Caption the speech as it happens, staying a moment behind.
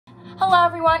Hello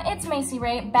everyone, it's Macie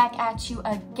Ray back at you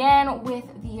again with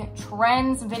the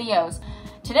trends videos.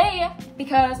 Today,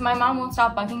 because my mom won't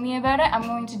stop bugging me about it, I'm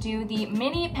going to do the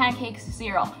mini pancakes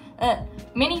cereal,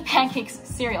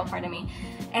 pardon me.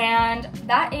 And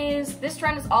this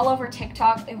trend is all over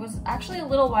TikTok. It was actually a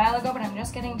little while ago, but I'm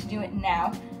just getting to do it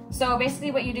now. So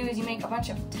basically what you do is you make a bunch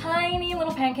of tiny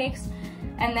little pancakes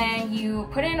and then you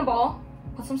put it in a bowl,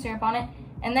 put some syrup on it,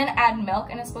 and then add milk,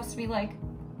 and it's supposed to be like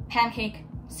pancake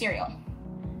cereal.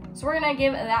 So we're gonna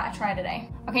give that a try today.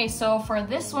 Okay, so for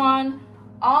this one,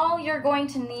 all you're going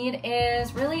to need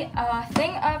is really a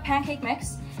thing of pancake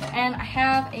mix, and I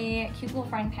have a cute little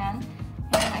frying pan,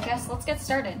 and I guess let's get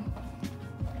started.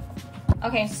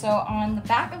 Okay, so on the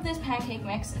back of this pancake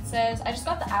mix, it says, I just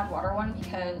got the add water one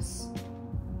because,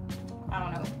 I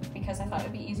don't know, because I thought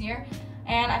it'd be easier.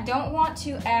 And I don't want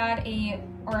to add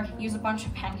or use a bunch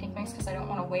of pancake mix because I don't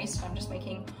want to waste. I'm just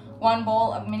making one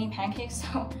bowl of mini pancakes,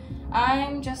 so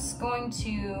I'm just going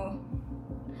to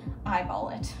eyeball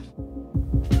it.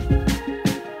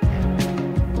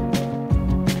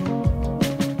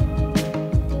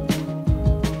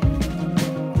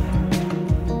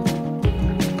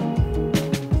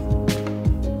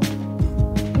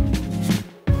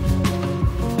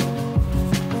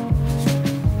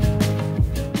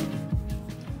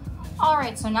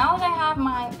 Alright, so now that I have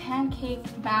my pancake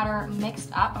batter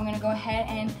mixed up, I'm going to go ahead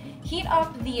and heat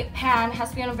up the pan. It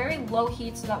has to be on a very low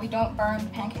heat so that we don't burn the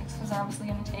pancakes, because they're obviously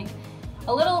going to take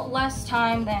a little less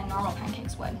time than normal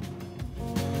pancakes would.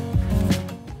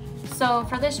 So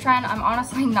for this trend, I'm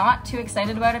honestly not too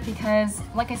excited about it because,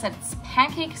 like I said, it's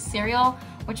pancake cereal,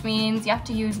 which means you have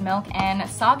to use milk, and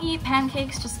soggy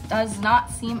pancakes just does not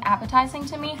seem appetizing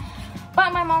to me.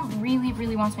 But my mom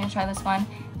really wants me to try this one,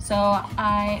 so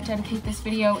I dedicate this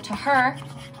video to her.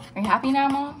 Are you happy now,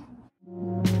 Mom?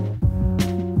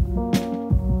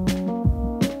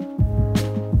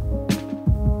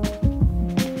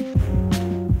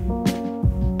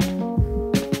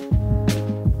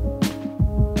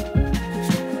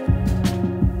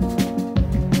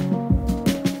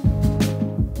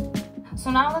 So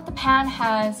now that the pan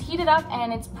has heated up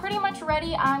and it's pretty much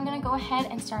ready, I'm gonna go ahead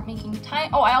and start making I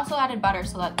also added butter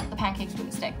so that the pancakes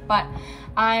wouldn't stick, but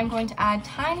I'm going to add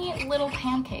tiny little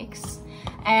pancakes,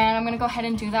 and I'm gonna go ahead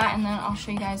and do that, and then I'll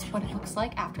show you guys what it looks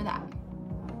like after that.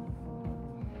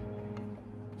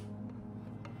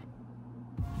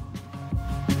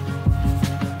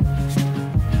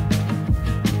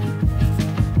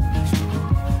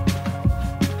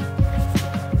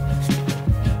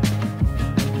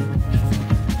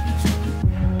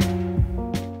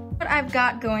 I've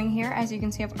got going here, as you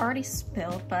can see, I've already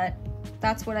spilled, but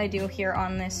that's what I do here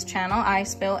on this channel. I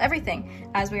spill everything,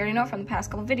 as we already know from the past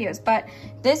couple videos, but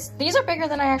these are bigger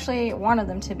than I actually wanted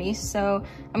them to be, so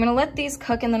I'm gonna let these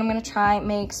cook, and then I'm gonna try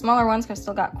make smaller ones because I've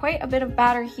still got quite a bit of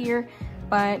batter here.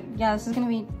 But yeah, this is gonna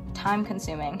be time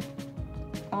consuming.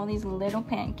 All these little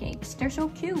pancakes, they're so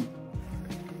cute.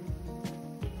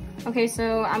 Okay,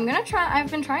 so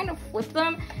I've been trying to flip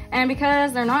them, and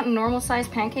because they're not normal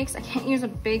sized pancakes, I can't use a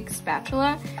big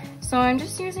spatula. So I'm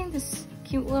just using this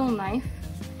cute little knife,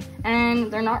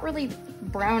 and they're not really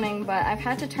browning, but I've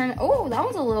had to turn, oh, that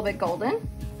one's a little bit golden.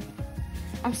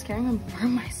 I'm scared I'm gonna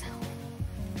burn myself.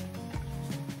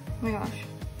 Oh my gosh.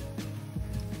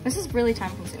 This is really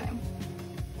time consuming.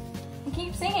 I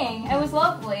keep singing, it was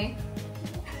lovely.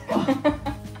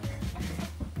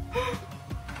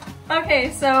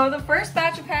 Okay, so the first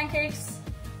batch of pancakes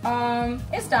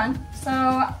is done. So,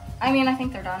 I mean, I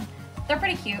think they're done. They're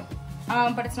pretty cute,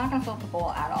 but it's not gonna fill up the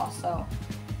bowl at all. So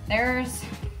there's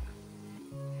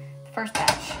the first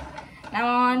batch. Now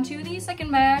on to the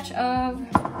second batch of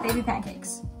baby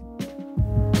pancakes.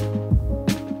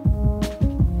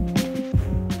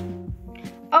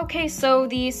 Okay, so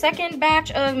the second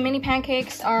batch of mini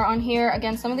pancakes are on here.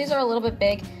 Again, some of these are a little bit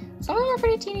big. Some of them are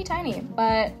pretty teeny tiny,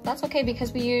 but that's okay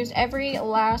because we used every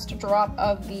last drop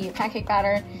of the pancake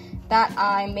batter that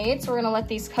I made. So we're gonna let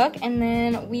these cook, and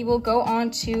then we will go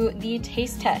on to the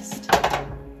taste test.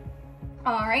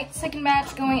 All right, second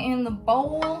batch going in the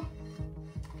bowl.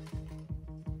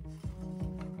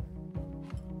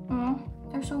 Oh,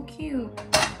 they're so cute.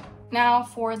 Now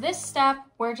for this step,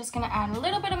 we're just gonna add a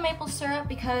little bit of maple syrup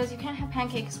because you can't have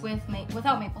pancakes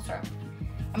without maple syrup.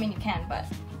 I mean, you can, but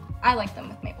I like them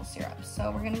with maple syrup.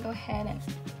 So we're gonna go ahead and,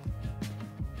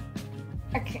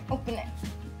 okay, open it.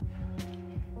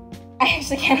 I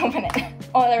actually can't open it.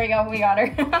 Oh, there we go, we got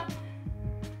her.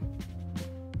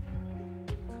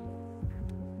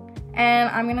 And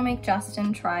I'm gonna make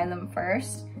Justin try them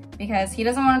first because he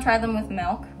doesn't wanna try them with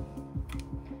milk.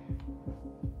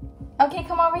 Okay,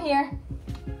 come over here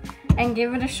and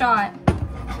give it a shot.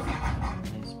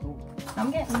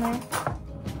 I'm getting there.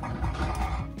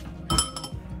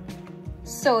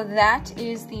 So that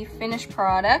is the finished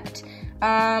product.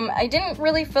 I didn't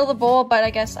really fill the bowl, but I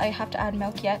guess I have to add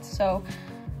milk yet, so.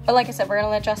 But like I said, we're gonna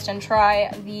let Justin try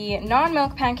the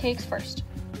non-milk pancakes first.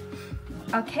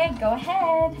 Okay, go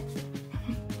ahead.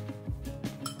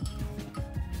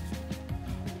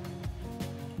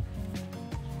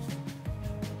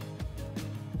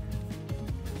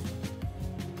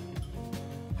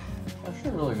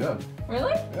 Actually really good.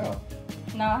 Really? Yeah.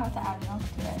 Now I have to add milk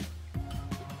to it.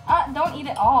 Don't eat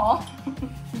it all. You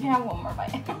can have one more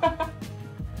bite.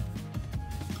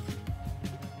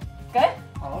 Good?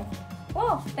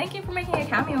 Well, thank you for making a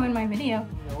cameo in my video.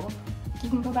 No. You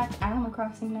can go back to Animal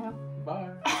Crossing now. Bye.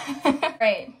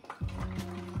 Great.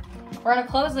 We're gonna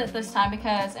close it this time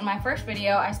because in my first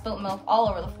video I spilled milk all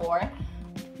over the floor.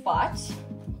 But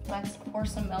let's pour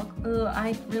some milk. Ugh,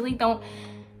 I really don't.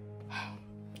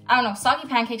 I don't know. Soggy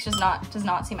pancakes does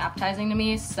not seem appetizing to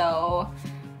me. So,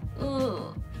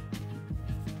 ugh.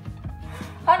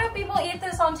 How do people eat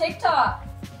this on TikTok?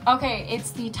 Okay,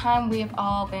 it's the time we've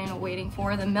all been waiting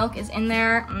for. The milk is in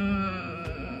there.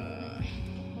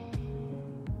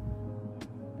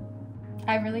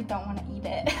 I really don't want to eat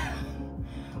it.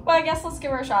 Well, I guess let's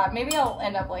give her a shot. Maybe I'll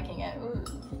end up liking it. Ooh.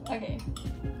 Okay.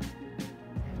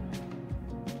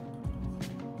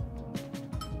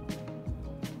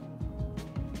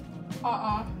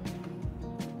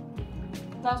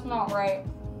 That's not right.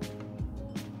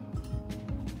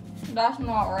 That's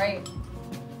not right.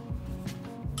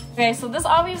 Okay, so this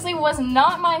obviously was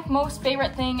not my most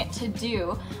favorite thing to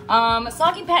do.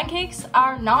 Soggy pancakes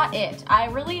are not it. I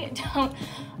really don't,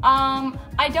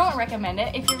 I don't recommend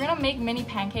it. If you're gonna make mini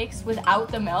pancakes without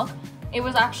the milk, it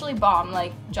was actually bomb.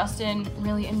 Like, Justin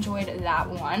really enjoyed that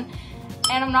one.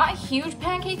 And I'm not a huge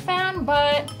pancake fan,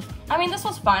 but I mean, this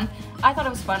was fun. I thought it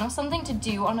was fun. It was something to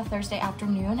do on a Thursday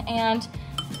afternoon, and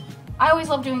I always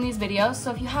love doing these videos.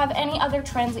 So if you have any other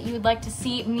trends that you would like to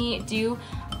see me do,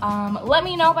 let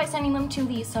me know by sending them to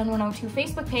the Sun 102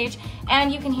 Facebook page,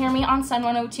 and you can hear me on Sun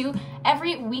 102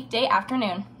 every weekday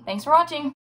afternoon. Thanks for watching.